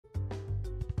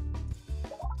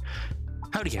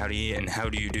Howdy, and how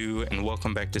do you do, and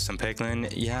welcome back to some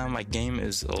Peglin. Yeah, my game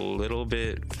is a little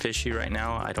bit fishy right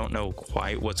now. I don't know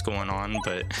quite what's going on,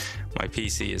 but my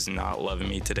PC is not loving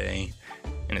me today,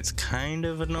 and it's kind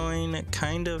of annoying,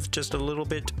 kind of just a little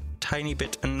bit, tiny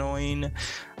bit annoying.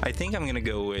 I think I'm gonna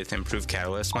go with improved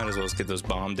catalyst. Might as well get those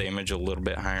bomb damage a little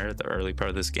bit higher at the early part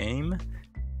of this game.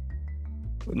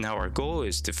 Now our goal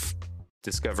is to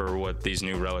discover what these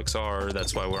new relics are.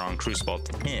 That's why we're on Cruciball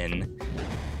 10,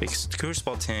 because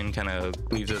Cruciball 10 kind of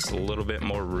leaves us a little bit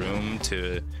more room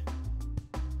to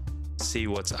see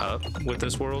what's up with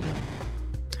this world,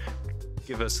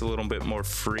 give us a little bit more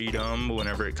freedom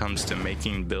whenever it comes to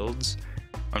making builds.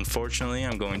 Unfortunately,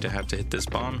 I'm going to have to hit this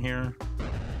bomb here.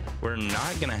 We're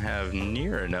not gonna have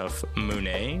near enough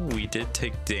Monet. We did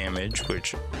take damage,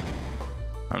 which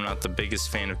I'm not the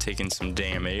biggest fan of taking some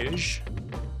damage.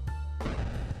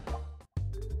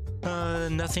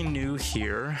 Nothing new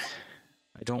here.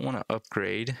 I don't want to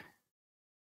upgrade.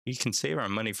 We can save our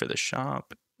money for the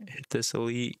shop. Hit this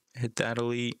elite, hit that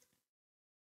elite.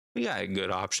 We got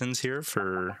good options here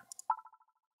for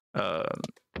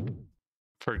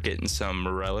getting some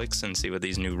relics and see what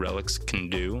these new relics can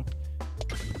do,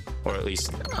 or at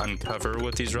least uncover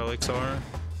what these relics are.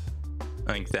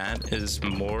 I think that is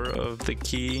more of the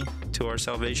key to our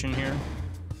salvation here.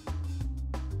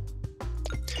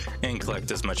 And collect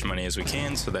as much money as we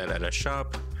can so that at a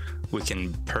shop we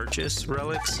can purchase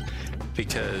relics,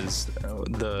 because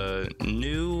the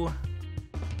new,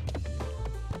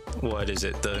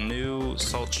 the new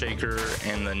salt shaker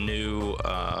and the new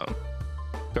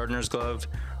gardener's glove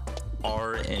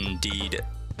are indeed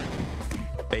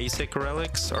basic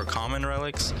relics or common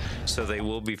relics, so they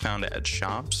will be found at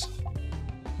shops.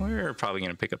 We're probably going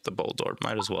to pick up the bold orb,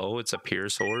 might as well. It's a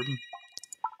Pierce orb.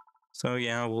 So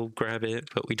yeah, we'll grab it,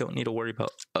 but we don't need to worry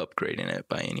about upgrading it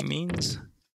by any means.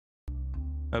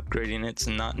 Upgrading it's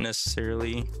not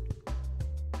necessarily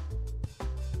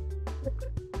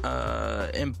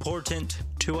important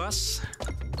to us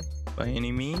by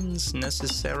any means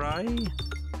necessary.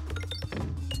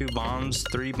 2 bombs,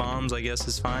 3 bombs I guess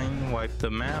is fine. Wipe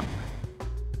the map.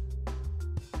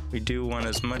 We do want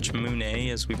as much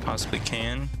Monet as we possibly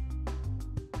can.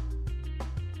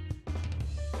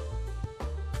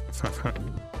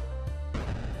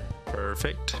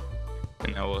 Perfect.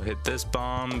 And now we'll hit this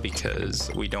bomb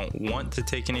because we don't want to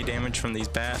take any damage from these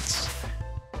bats.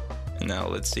 And now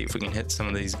let's see if we can hit some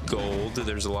of these gold.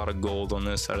 There's a lot of gold on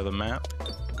this side of the map.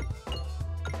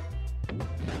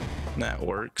 That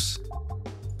works.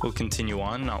 We'll continue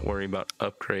on, not worry about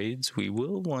upgrades. We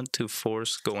will want to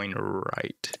force going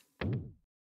right.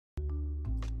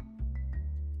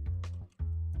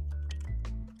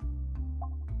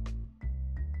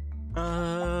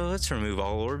 Let's remove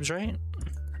all orbs, right?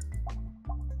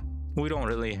 We don't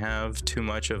really have too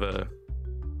much of a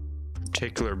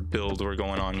particular build we're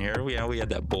going on here. Yeah, we had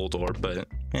that bold orb, but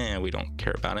we don't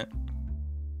care about it.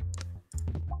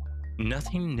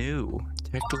 Nothing new.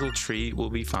 Tactical treat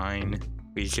will be fine.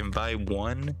 We can buy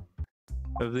 1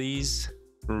 of these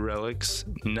relics.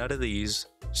 None of these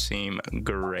seem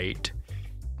great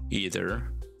either.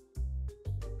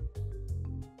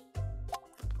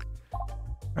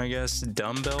 I guess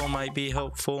dumbbell might be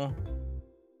helpful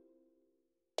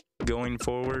going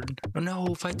forward. Oh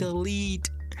no, fight the elite.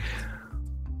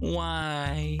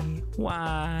 Why?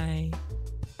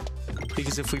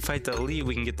 Because if we fight the elite,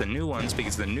 we can get the new ones,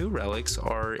 because the new relics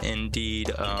are indeed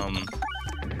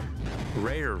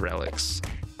rare relics.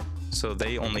 So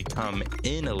they only come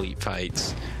in elite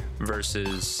fights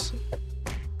versus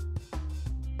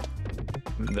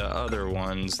the other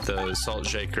ones, the salt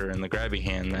shaker and the grabby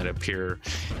hand, that appear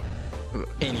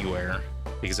anywhere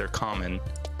because they're common.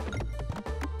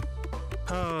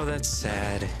 Oh, that's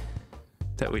sad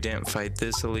that we didn't fight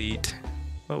this elite,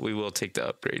 but we will take the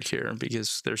upgrade here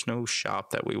because there's no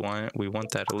shop that we want. We want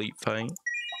that elite fight.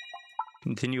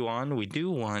 Continue on. We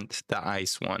do want the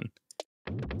ice one,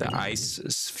 the ice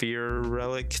sphere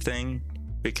relic thing,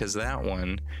 because that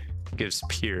one gives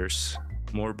Pierce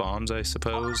more bombs, I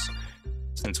suppose.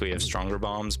 Since we have stronger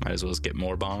bombs, might as well get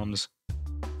more bombs.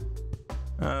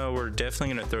 We're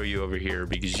definitely going to throw you over here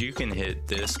because you can hit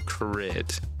this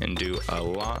crit and do a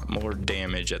lot more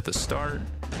damage at the start.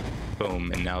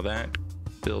 Boom, and now that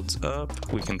builds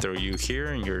up. We can throw you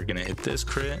here and you're going to hit this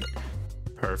crit.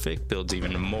 Perfect, builds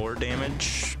even more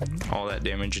damage. All that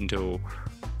damage into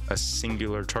a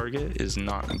singular target is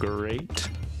not great.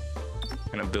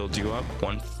 Gonna build you up.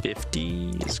 150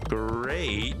 is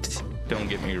great, don't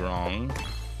get me wrong.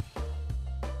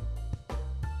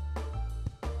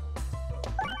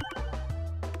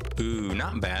 Ooh,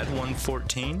 not bad.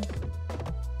 114.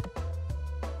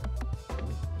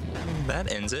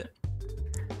 that ends it.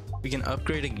 We can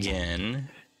upgrade again.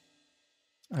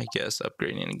 I guess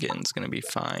upgrading again is going to be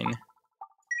fine.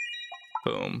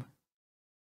 Boom.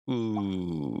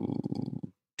 Ooh.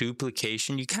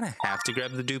 Duplication. You kind of have to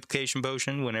grab the duplication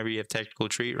potion whenever you have tactical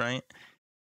retreat, right?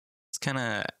 It's kind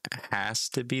of has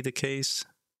to be the case.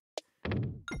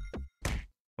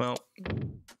 Well,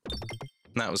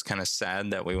 that was kind of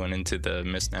sad that we went into the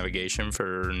missed navigation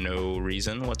for no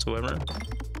reason whatsoever.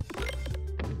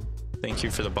 Thank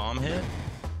you for the bomb hit.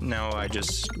 Now I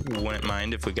just wouldn't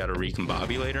mind if we got a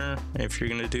recombobulator, if you're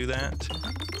gonna do that.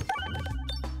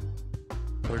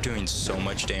 We're doing so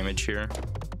much damage here.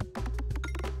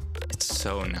 It's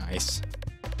so nice.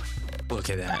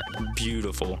 Look at that,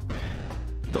 beautiful.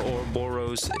 The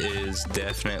Ouroboros is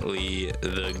definitely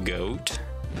the GOAT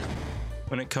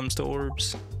when it comes to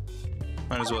orbs.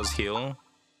 Might as well as heal.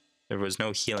 There was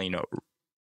no healing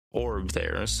orb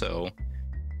there, so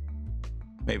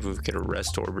maybe we could a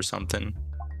rest orb or something.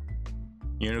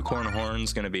 Unicorn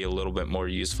Horn's gonna be a little bit more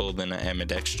useful than an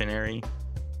ambidextrary.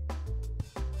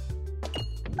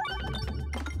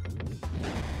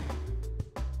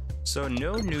 So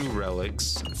no new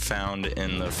relics found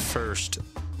in the first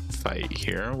fight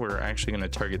here. We're actually gonna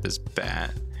target this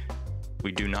bat.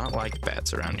 We do not like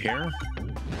bats around here.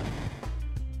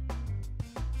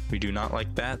 We do not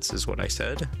like bats is what I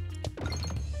said.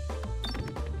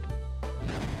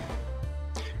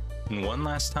 And one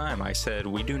last time I said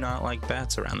we do not like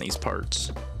bats around these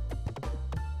parts.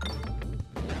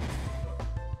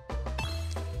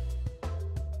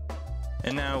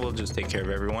 And now we'll just take care of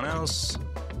everyone else.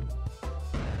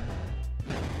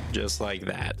 Just like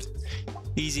that.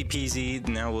 Easy peasy.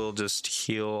 Now we'll just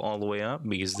heal all the way up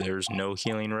because there's no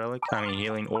healing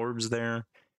healing orbs there.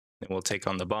 Then we'll take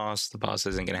on the boss. The boss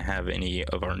isn't going to have any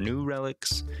of our new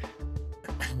relics.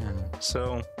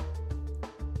 So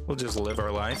we'll just live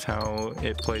our life how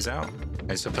it plays out,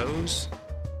 I suppose.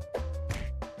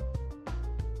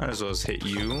 Might as well as hit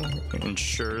you.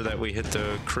 Ensure that we hit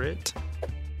the crit.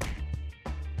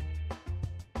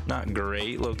 Not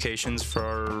great locations for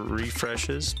our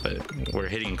refreshes, but we're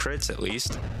hitting crits at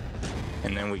least.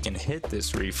 And then we can hit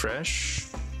this refresh.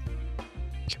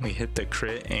 Can we hit the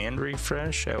crit and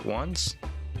refresh at once?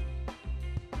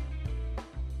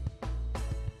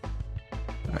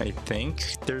 I think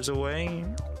there's a way.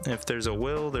 If there's a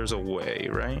will, there's a way,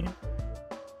 right?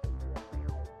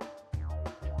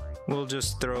 We'll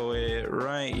just throw it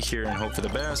right here and hope for the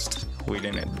best. We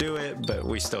didn't do it, but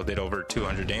we still did over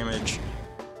 200 damage.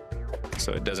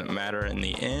 So it doesn't matter in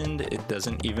the end. It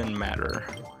doesn't even matter.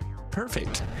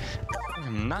 Perfect.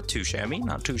 Not too shabby,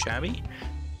 not too shabby.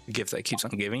 The gift that keeps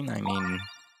on giving. I mean,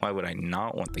 why would I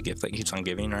not want the gift that keeps on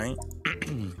giving, right?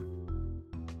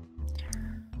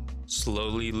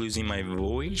 Slowly losing my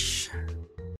voice.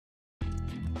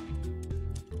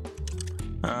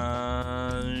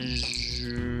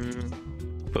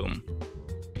 Boom.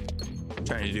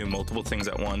 Trying to do multiple things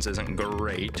at once isn't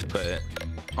great, but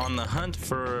on the hunt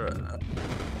for...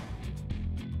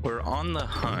 We're on the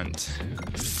hunt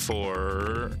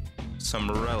for some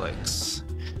relics.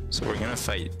 So we're gonna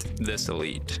fight this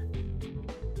elite.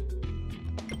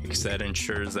 Because that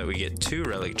ensures that we get 2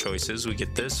 relic choices. We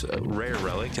get this rare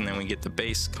relic, and then we get the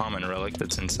base common relic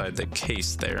that's inside the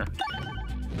case there.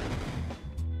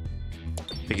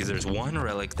 Because there's one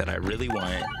relic that I really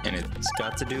want, and it's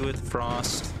got to do with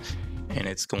Frost, and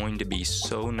it's going to be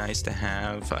so nice to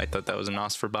have. I thought that was an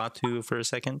Nosferatu for a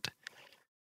second.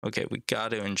 Okay, we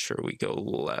got to ensure we go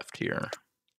left here.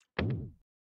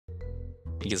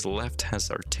 Because left has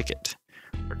our ticket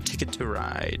to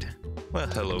ride. Well,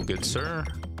 hello, good sir.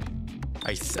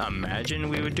 I imagine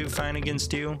we would do fine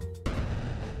against you.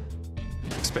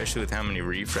 Especially with how many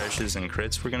refreshes and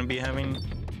crits we're going to be having.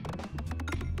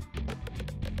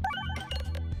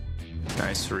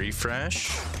 Nice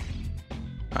refresh.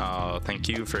 Oh, thank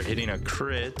you for hitting a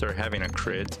crit, or having a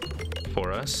crit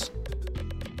for us.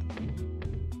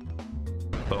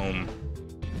 Boom.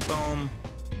 Boom.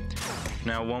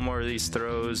 Now one more of these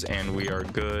throws and we are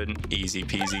good. Easy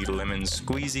peasy lemon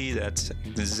squeezy. That's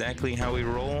exactly how we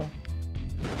roll.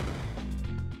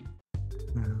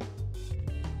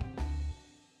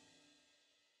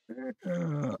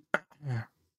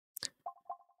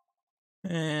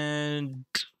 And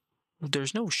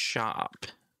there's no shop.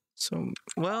 So,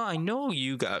 well, I know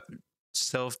you got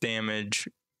self-damage.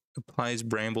 Applies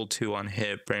Bramble 2 on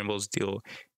hit. Brambles deal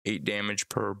 8 damage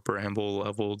per Bramble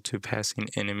level to passing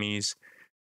enemies.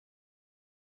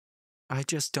 I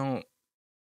just don't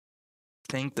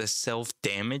think the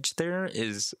self-damage there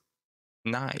is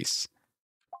nice.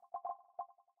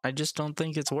 I just don't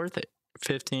think it's worth it.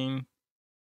 15.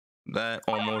 That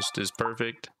almost is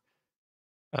perfect.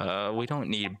 We don't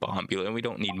need bombula. We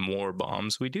don't need more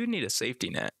bombs. We do need a safety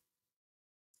net.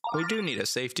 We do need a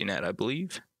safety net, I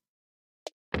believe.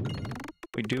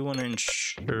 We do want to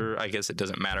ensure, I guess it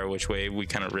doesn't matter which way, we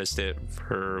kind of risked it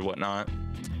for whatnot.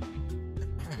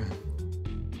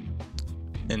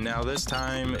 And now this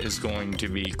time is going to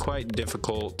be quite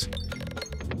difficult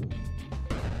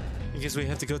because we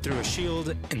have to go through a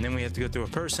shield, and then we have to go through a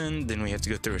person, then we have to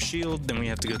go through a shield, then we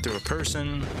have to go through a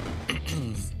person.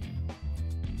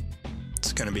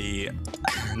 It's gonna be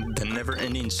the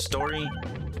never-ending story,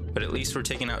 but at least we're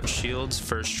taking out shields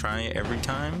first try every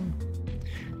time.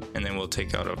 And then we'll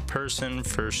take out a person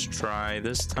first try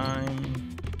this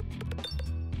time.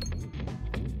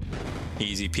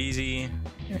 Easy peasy.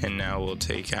 And now we'll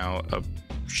take out a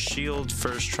shield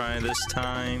first try this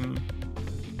time.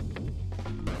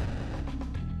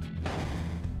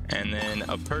 And then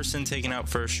a person taken out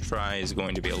first try is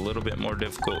going to be a little bit more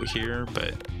difficult here,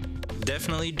 but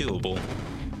definitely doable.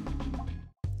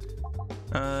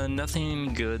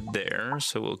 Nothing good there,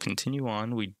 so we'll continue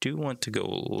on. We do want to go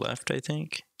left, I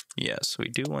think. Yes, we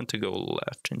do want to go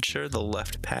left. Ensure the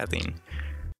left pathing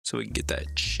so we can get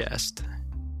that chest.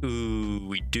 Ooh,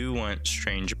 we do want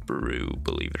strange brew,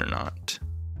 believe it or not.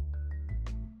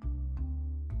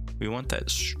 We want that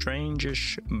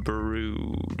strangish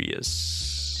brew,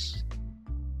 yes.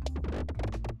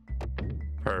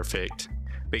 Perfect.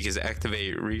 Because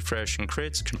activate, refresh, and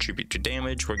crits contribute to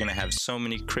damage. We're gonna have so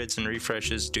many crits and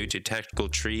refreshes due to tactical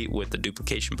treat with the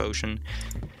duplication potion.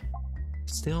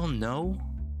 Still no?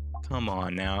 Come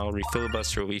on now,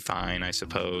 refilibuster will be fine, I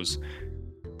suppose.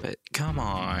 But come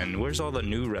on, where's all the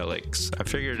new relics? I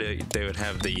figured they would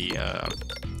have the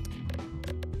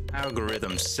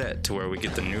algorithm set to where we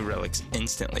get the new relics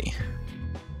instantly.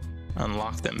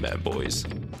 Unlock them bad boys.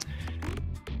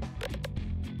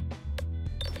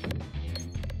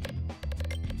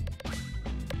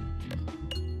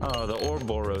 Oh, the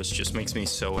Ouroboros just makes me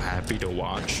so happy to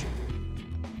watch.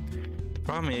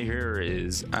 Problem here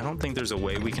is, I don't think there's a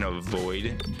way we can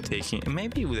avoid taking,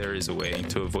 maybe there is a way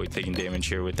to avoid taking damage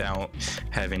here without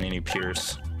having any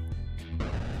pierce.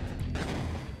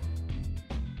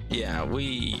 Yeah,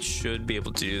 we should be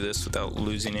able to do this without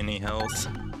losing any health.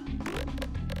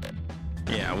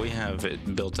 Yeah, we have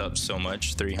it built up so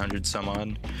much, 300 some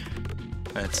odd.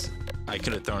 I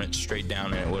could have thrown it straight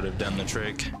down and it would have done the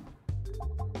trick.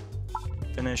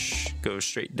 Finish, go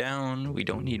straight down. We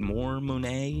don't need more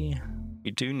Monet. We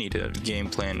do need a game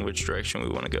plan which direction we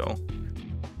want to go.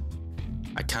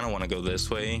 I kind of want to go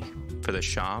this way for the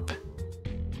shop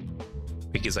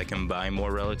because I can buy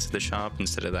more relics at the shop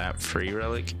instead of that free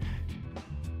relic,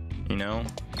 you know?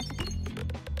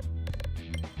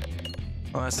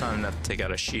 Well, that's not enough to take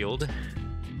out a shield.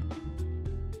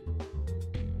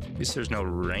 At least there's no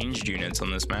ranged units on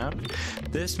this map.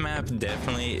 This map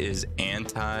definitely is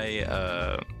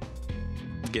anti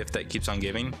gift that keeps on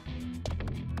giving.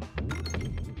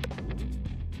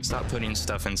 Stop putting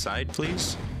stuff inside,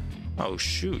 please. Oh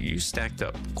shoot, you stacked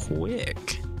up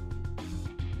quick.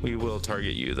 We will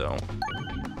target you though.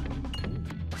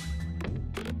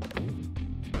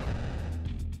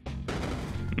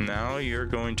 Now you're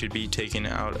going to be taking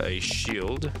out a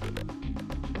shield.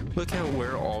 Look at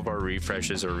where all of our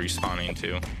refreshes are respawning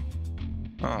to.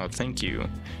 Oh, thank you.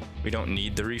 We don't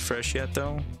need the refresh yet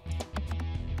though.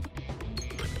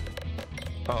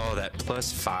 Oh, that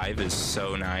 +5 is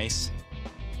so nice.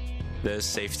 The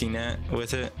safety net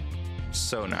with it,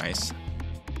 so nice.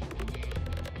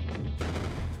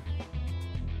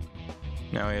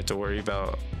 Now we have to worry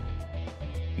about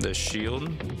the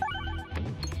shield.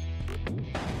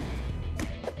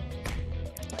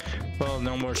 Well,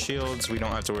 no more shields. We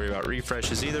don't have to worry about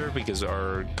refreshes either because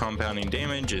our compounding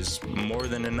damage is more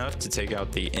than enough to take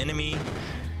out the enemy.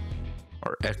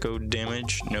 Our echo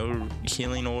damage, no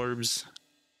healing orbs.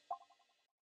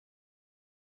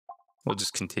 We'll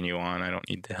just continue on. I don't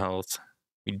need the health.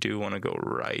 We do want to go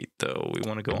right though. We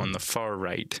want to go on the far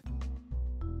right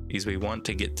because we want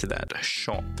to get to that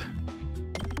shop.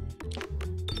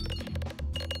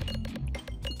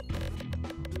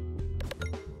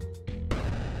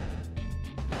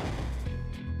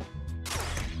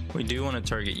 We do want to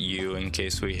target you in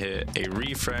case we hit a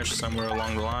refresh somewhere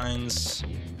along the lines.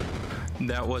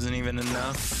 That wasn't even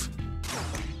enough.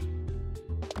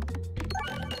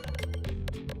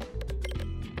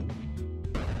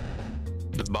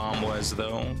 The bomb was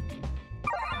though.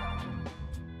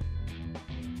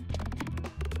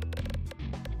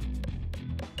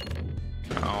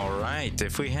 All right,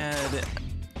 if we had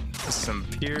some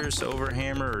Pierce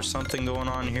Overhammer or something going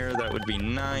on here, that would be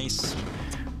nice.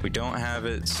 We don't have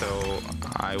it, so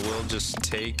I will just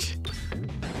take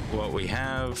what we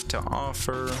have to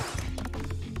offer.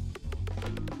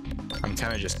 I'm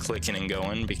kind of just clicking and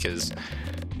going because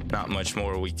not much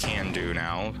more we can do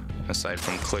now aside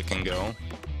from click and go.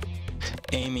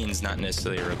 Aiming's not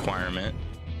necessarily a requirement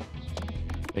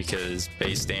because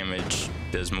base damage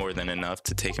does more than enough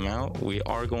to take him out. We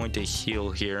are going to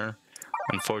heal here.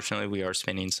 Unfortunately, we are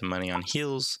spending some money on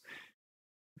heals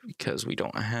because we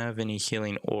don't have any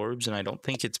healing orbs, and I don't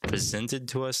think it's presented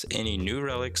to us any new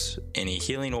relics, any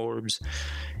healing orbs,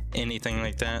 anything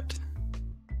like that.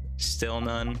 Still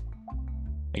none.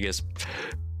 I guess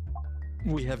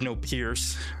we have no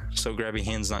pierce, so grabby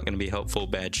hand's not going to be helpful.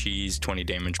 Bad cheese, 20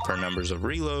 damage per numbers of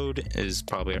reload is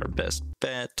probably our best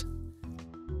bet.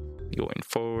 Going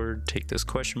forward, take this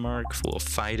question mark. We'll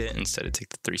fight it instead of take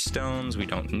the 3 stones. We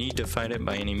don't need to fight it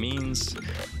by any means.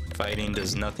 Fighting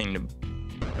does nothing to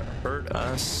hurt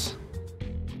us.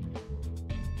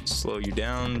 Slow you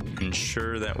down.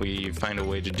 Ensure that we find a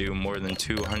way to do more than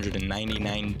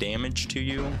 299 damage to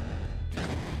you.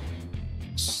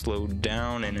 Slow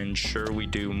down and ensure we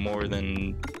do more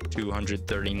than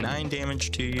 239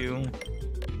 damage to you.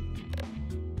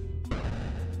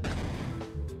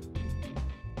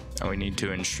 And we need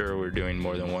to ensure we're doing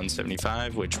more than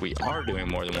 175, which we are doing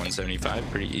more than 175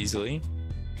 pretty easily.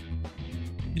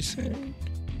 You say?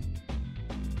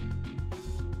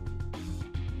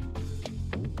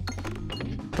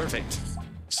 Perfect.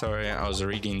 Sorry, I was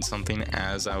reading something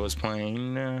as I was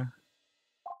playing.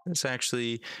 It's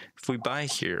actually, if we buy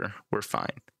here, we're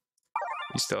fine.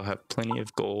 We still have plenty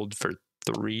of gold for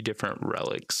 3 different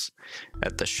relics.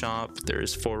 At the shop,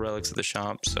 there's 4 relics at the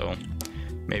shop, so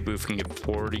maybe if we can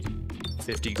get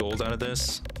 50 gold out of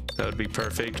this, that would be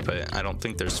perfect, but I don't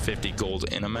think there's 50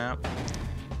 gold in a map.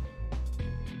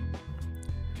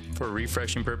 For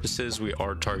refreshing purposes, we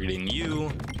are targeting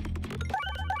you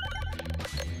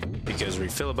because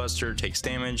Refilibuster takes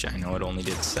damage. I know it only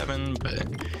did 7, but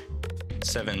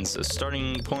 7's a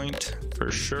starting point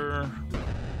for sure.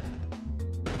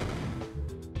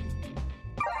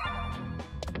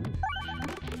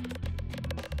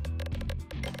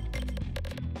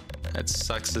 That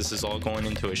sucks, this is all going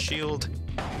into a shield.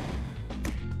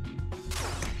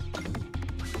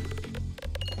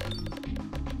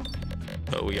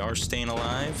 But we are staying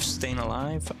alive, staying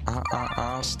alive,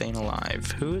 staying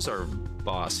alive. Who is our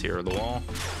boss here? The wall?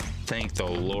 Thank the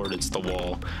Lord it's the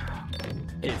wall.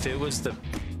 If it was the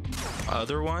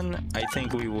other one, I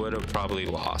think we would have probably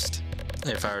lost.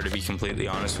 If I were to be completely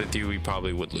honest with you, we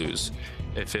probably would lose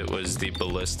if it was the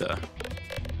ballista.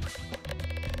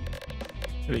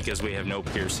 Because we have no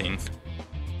piercing.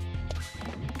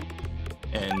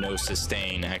 And no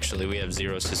sustain, actually. We have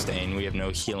 0 sustain. We have no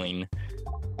healing.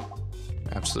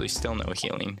 Absolutely still no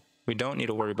healing. We don't need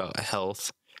to worry about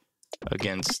health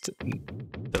against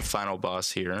the final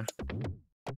boss here.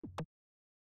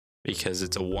 Because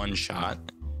it's a one-shot.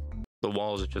 The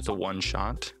walls are just a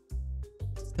one-shot.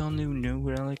 Still no new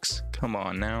relics? Come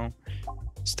on now.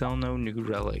 Still no new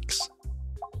relics.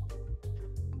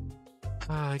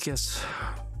 I guess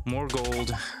more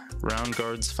gold. Round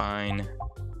guard's fine.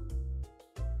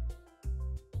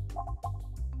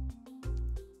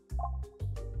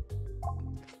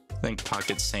 I think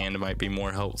pocket sand might be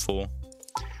more helpful.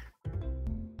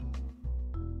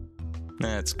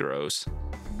 That's gross.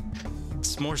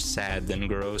 It's more sad than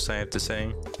gross, I have to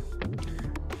say.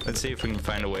 Let's see if we can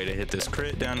find a way to hit this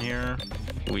crit down here.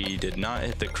 We did not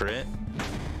hit the crit.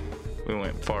 We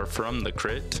went far from the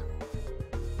crit.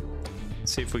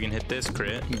 Let's see if we can hit this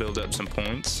crit and build up some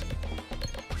points.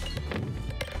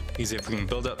 Because if we can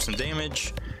build up some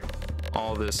damage,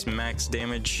 all this max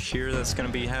damage here that's going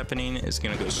to be happening is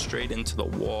going to go straight into the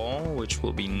wall, which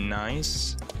will be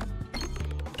nice.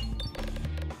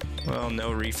 Well,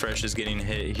 no refresh is getting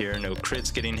hit here, no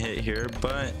crits getting hit here,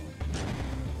 but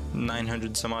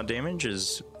 900 some odd damage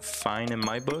is fine in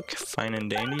my book. Fine and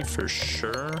dandy for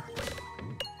sure.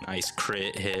 Nice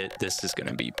crit hit. This is going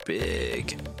to be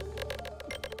big.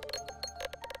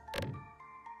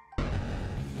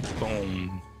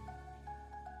 Boom.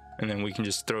 And then we can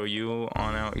just throw you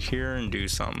on out here and do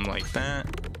something like that.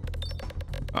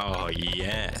 Oh,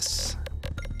 yes.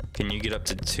 Can you get up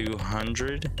to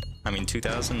 200? I mean,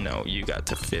 2,000? No, you got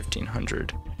to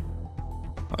 1,500.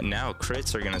 Now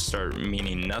crits are going to start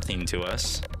meaning nothing to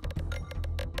us.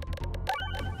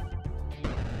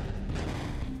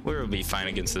 We'll be fine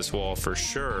against this wall for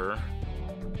sure.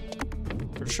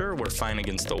 For sure, we're fine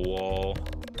against the wall.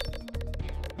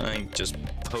 I think just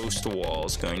post wall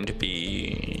is going to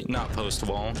be not post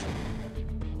wall.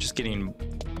 Just getting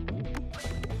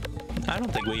I don't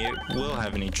think we will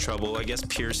have any trouble. I guess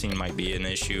piercing might be an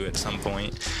issue at some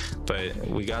point, but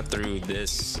we got through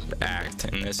this act,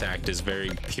 and this act is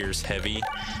very pierce heavy.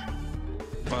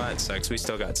 Well, that sucks. We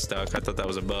still got stuck. I thought that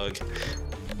was a bug,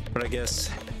 but I guess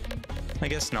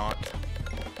not.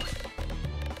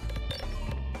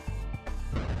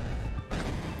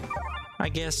 I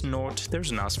guess not.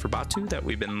 There's an Nosferatu that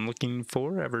we've been looking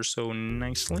for ever so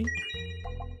nicely.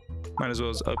 Might as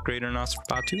well as upgrade our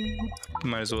Nosferatu.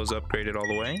 Might as well as upgrade it all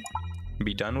the way.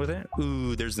 Be done with it.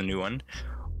 Ooh, there's the new one.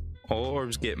 All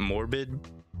orbs get morbid,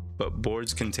 but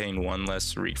boards contain one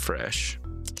less refresh.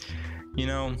 You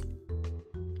know,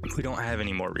 we don't have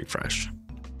any more refresh.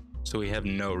 So we have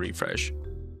no refresh.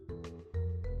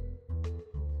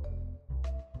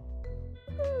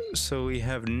 So we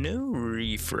have no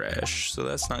refresh, so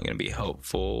that's not going to be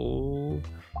helpful.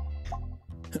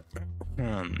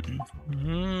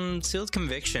 Sealed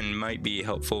Conviction might be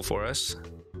helpful for us.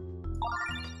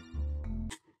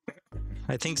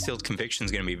 I think Sealed Conviction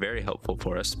is going to be very helpful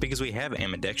for us because we have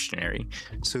Ambidextrary,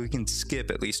 so we can skip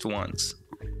at least once.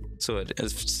 So it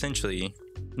essentially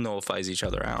nullifies each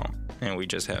other out, and we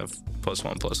just have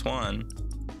 +1/+1.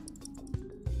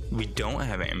 We don't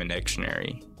have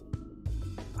Ambidextrary.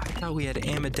 I thought we had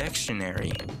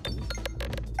Ambidextrary.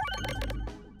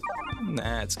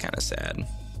 That's kind of sad.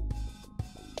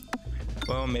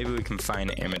 Well, maybe we can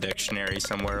find Ambidextrary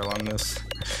somewhere along this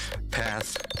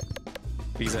path,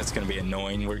 because that's going to be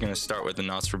annoying. We're going to start with the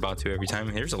Nosferatu every time.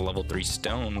 Here's a level 3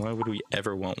 stone. Why would we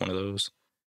ever want one of those?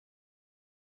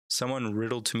 Someone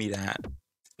riddle to me that.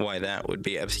 Why that would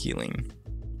be appealing.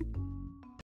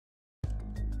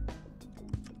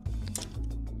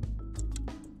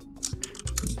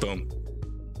 Boom.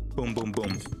 Boom, boom,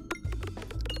 boom.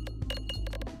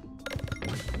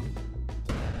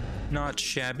 Not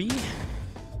shabby.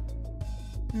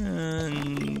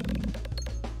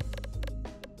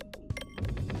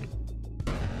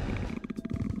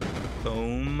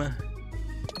 Boom.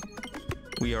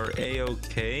 We are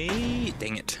A-okay.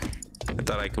 Dang it. I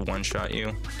thought I could one-shot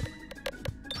you.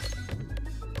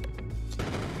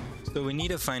 So we need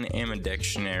to find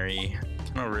Ambidextrary.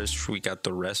 I wish we got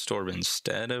the rest orb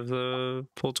instead of the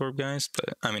Pulse Orb guys,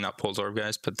 but I mean not Pulse Orb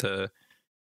guys, but the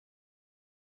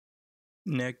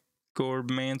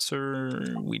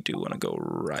Necromancer. We do want to go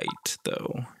right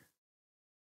though.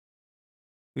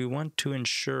 We want to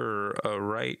ensure a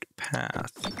right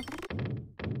path.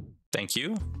 Thank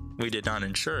you. We did not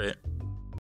ensure it.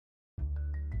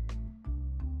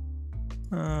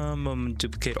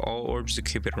 Duplicate all orbs to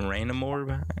keep it a random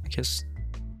orb. I guess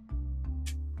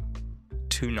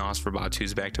 2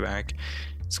 Nosferatus back to back.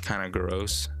 It's kind of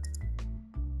gross.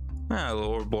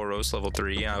 Ouroboros level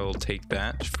 3. I will take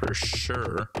that for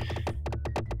sure.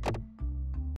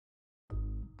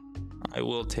 I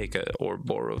will take a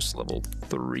Ouroboros level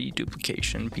 3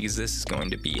 duplication because this is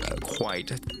going to be quite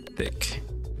thick.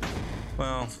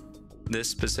 Well, this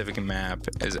specific map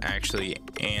is actually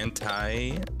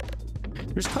anti.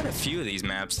 There's quite a few of these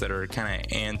maps that are kind of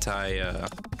anti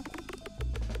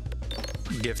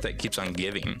gift that keeps on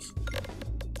giving,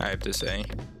 I have to say.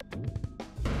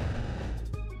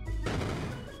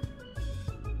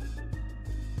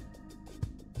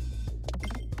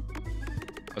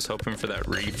 I was hoping for that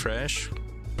refresh.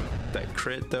 That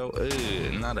crit though,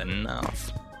 ugh, not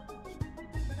enough.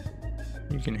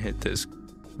 You can hit this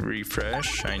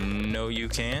refresh. I know you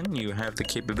can. You have the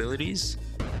capabilities.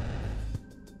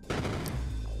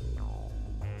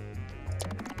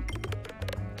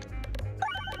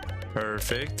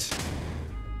 Perfect.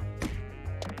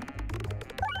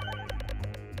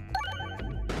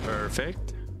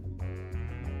 Perfect.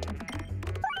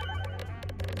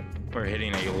 We're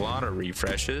hitting a lot of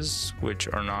refreshes, which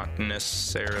are not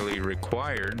necessarily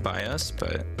required by us,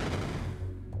 but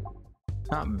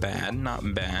not bad,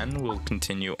 not bad. We'll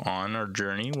continue on our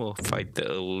journey. We'll fight the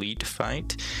elite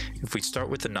fight. If we start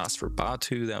with the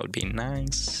Nosferatu, that would be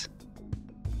nice.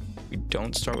 We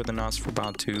don't start with a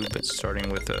Nosferatu, but starting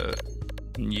with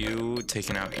you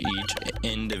taking out each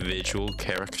individual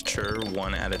caricature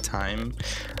one at a time,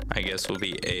 I guess will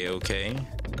be a-okay.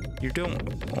 You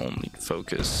don't only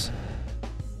focus.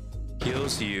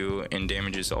 Heals you and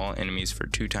damages all enemies for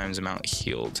 2 times amount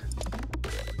healed.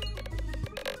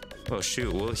 Oh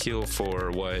shoot, we'll heal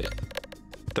for what?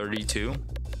 32?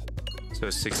 So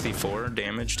 64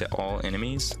 damage to all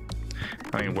enemies.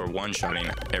 I mean, we're one-shotting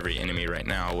every enemy right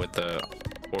now with the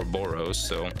Ouroboros,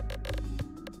 so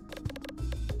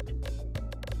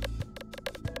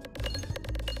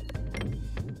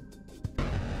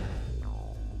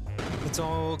it's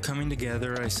all coming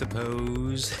together, I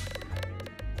suppose.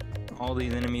 All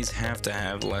these enemies have to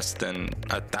have less than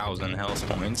 1,000 health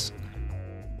points.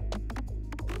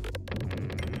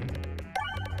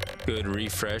 Good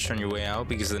refresh on your way out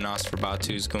because the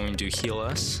Nosferatu is going to heal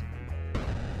us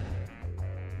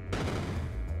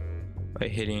by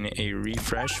hitting a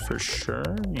refresh for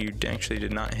sure. You actually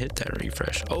did not hit that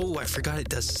refresh. Oh, I forgot it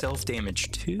does self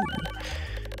damage too.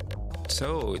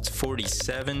 So it's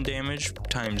 47 damage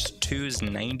times 2 is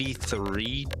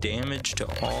 93 damage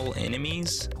to all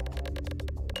enemies.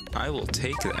 I will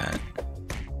take that.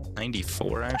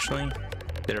 94 actually.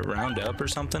 Did it round up or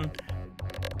something?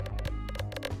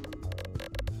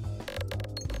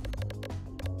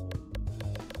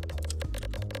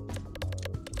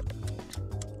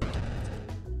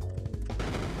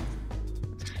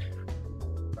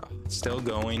 Still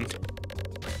going.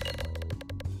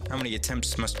 How many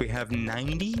attempts must we have?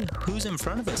 90? Who's in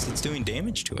front of us that's doing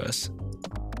damage to us?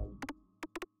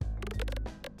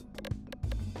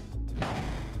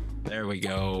 There we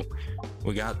go.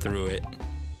 We got through it.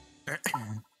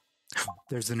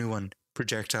 There's the new one.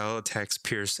 Projectile attacks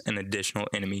pierce an additional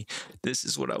enemy. This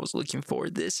is what I was looking for.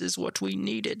 This is what we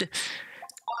needed.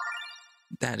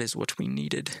 That is what we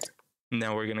needed.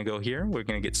 Now we're gonna go here. We're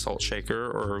gonna get Salt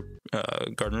Shaker or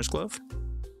Gardener's Glove.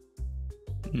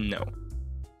 No.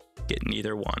 Get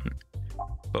neither one.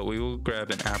 But we will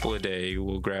grab an apple a day.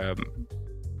 We'll grab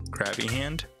Crabby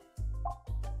Hand.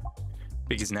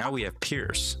 Because now we have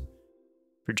Pierce.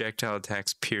 Projectile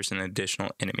attacks pierce an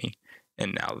additional enemy.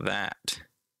 And now that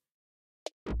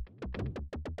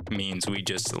means we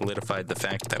just solidified the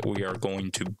fact that we are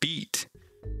going to beat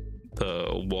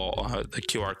the wall, the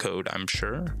QR code, I'm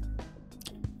sure.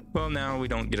 Well, now we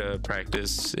don't get to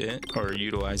practice it or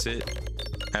utilize it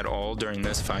at all during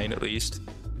this fight, at least.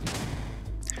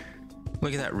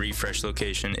 Look at that refresh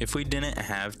location. If we didn't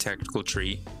have Tactical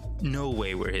Tree, no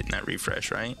way we're hitting that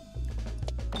refresh, right?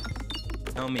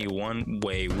 Tell me one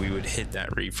way we would hit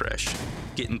that refresh.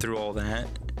 Getting through all that,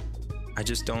 I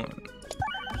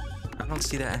don't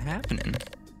see that happening.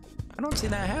 I don't see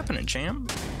that happening,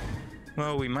 champ.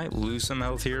 Well, we might lose some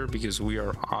health here because we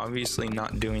are obviously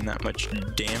not doing that much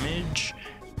damage.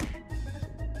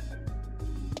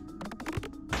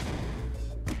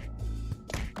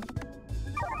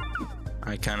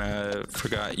 I kind of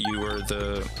forgot you were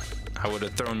the... I would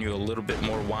have thrown you a little bit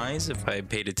more wise if I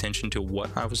paid attention to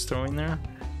what I was throwing there.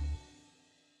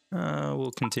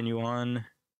 We'll continue on.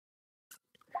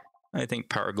 I think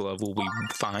Power Glove will be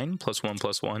fine.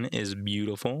 +1/+1 is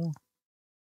beautiful.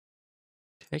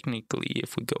 Technically,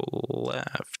 if we go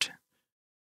left,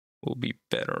 we'll be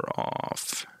better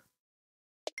off.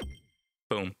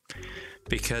 Boom.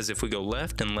 Because if we go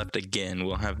left and left again,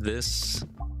 we'll have this.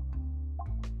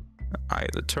 Eye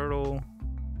of the Turtle.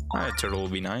 Eye of the Turtle will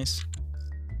be nice.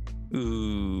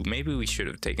 Ooh, maybe we should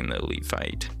have taken the Elite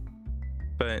Fight.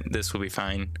 But this will be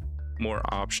fine. More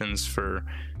options for...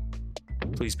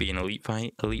 Please be an Elite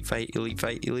Fight, Elite Fight, Elite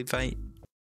Fight, Elite Fight.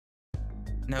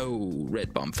 No,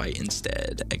 Red Bomb Fight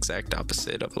instead. Exact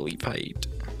opposite of Elite Fight.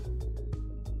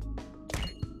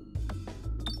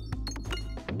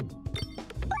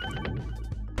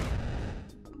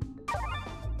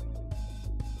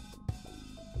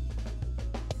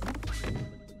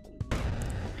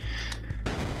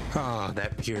 Oh,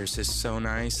 that Pierce is so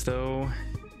nice though.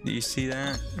 Do you see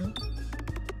that?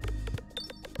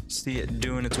 See it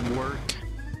doing its work?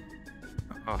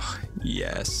 Oh,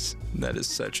 yes. That is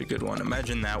such a good one.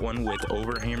 Imagine that one with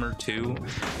Overhammer too.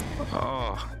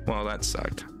 Oh, well, that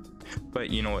sucked. But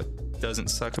you know what doesn't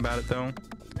suck about it though?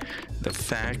 The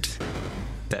fact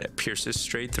that it pierces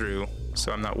straight through.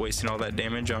 So I'm not wasting all that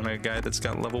damage on a guy that's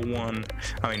got level 1.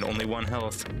 I mean, only 1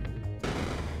 health.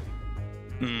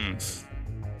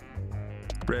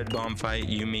 Red Bomb Fight,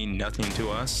 you mean nothing to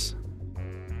us.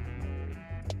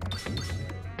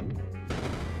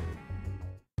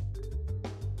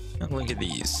 Now look at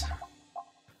these.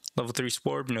 Level 3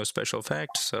 Swarb, no special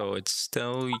effect, so it's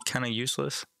still kind of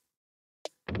useless.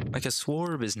 Like a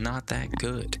Swarb is not that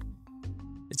good.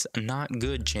 It's not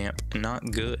good, champ.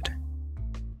 Not good.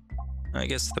 I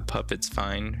guess the puppet's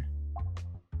fine.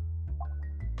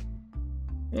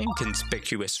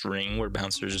 Inconspicuous Ring, where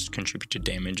bouncers contribute to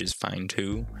damage, is fine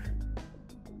too.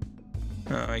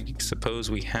 I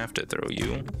suppose we have to throw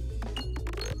you.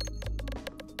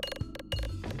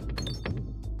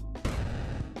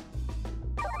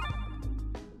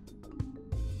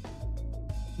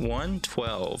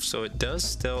 $112, so it does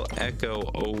still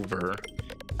echo over,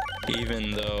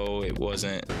 even though it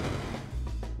wasn't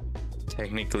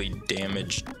technically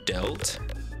damage dealt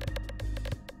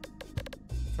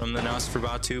from the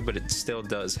Nosferatu, but it still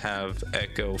does have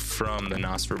echo from the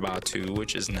Nosferatu,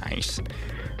 which is nice.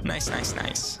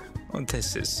 Nice. Well,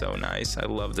 this is so nice. I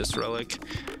love this relic.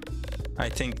 I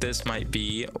think this might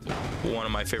be one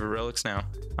of my favorite relics now.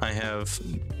 I have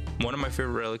One of my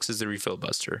favorite relics is the refill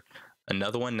buster.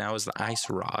 Another one now is the ice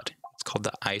rod. It's called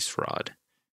the ice rod.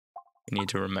 You need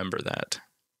to remember that.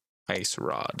 Ice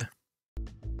rod.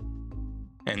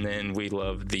 And then we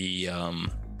love the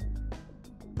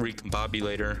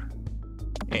recombobulator.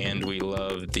 And we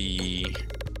love the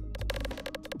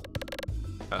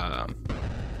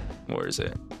where is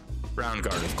it? Round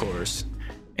guard, of course.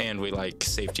 And we like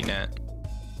safety net.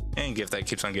 And gift that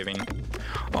keeps on giving.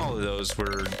 All of those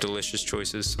were delicious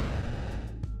choices.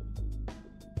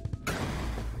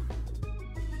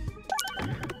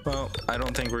 Well, I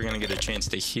don't think we're gonna get a chance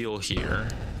to heal here.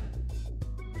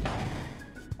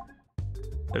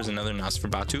 There's another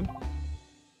Nosferatu.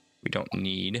 We don't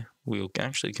need. We'll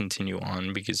actually continue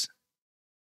on because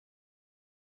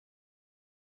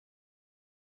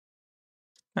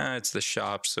it's the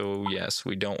shop, so yes,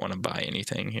 we don't want to buy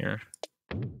anything here.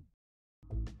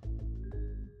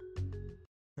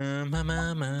 We're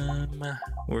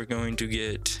going to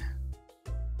get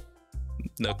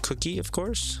the cookie, of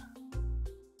course.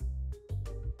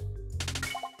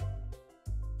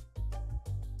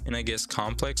 And I guess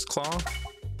complex claw.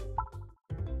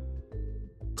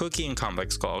 Cookie and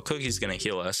complex claw. Cookie's gonna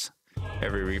heal us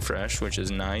every refresh, which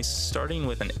is nice. Starting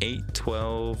with an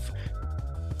 8/12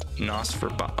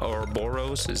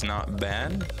 Ouroboros is not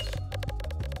bad.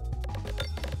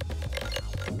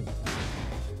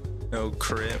 No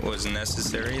crit was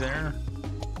necessary there.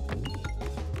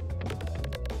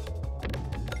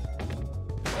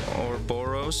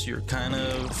 Ouroboros, you're kind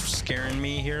of scaring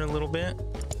me here a little bit.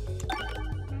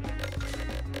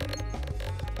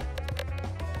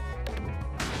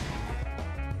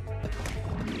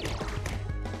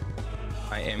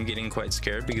 I am getting quite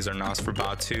scared because our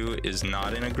Nosferatu is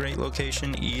not in a great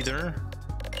location either.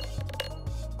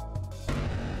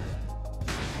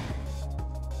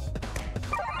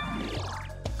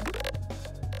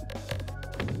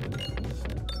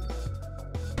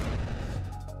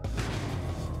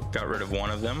 Got rid of one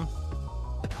of them.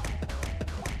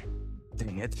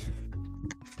 Dang it.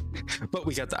 But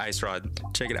we got the ice rod.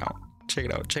 Check it out. Check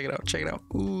it out. Check it out. Check it out.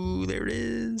 Ooh, there it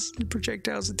is. The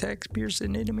projectiles attack pierce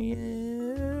an enemy.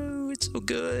 Oh, it's so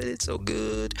good. It's so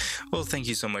good. Well, thank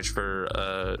you so much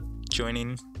for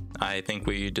joining. I think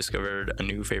we discovered a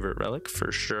new favorite relic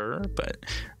for sure. But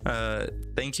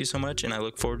thank you so much, and I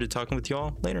look forward to talking with you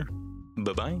all later.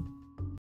 Bye-bye.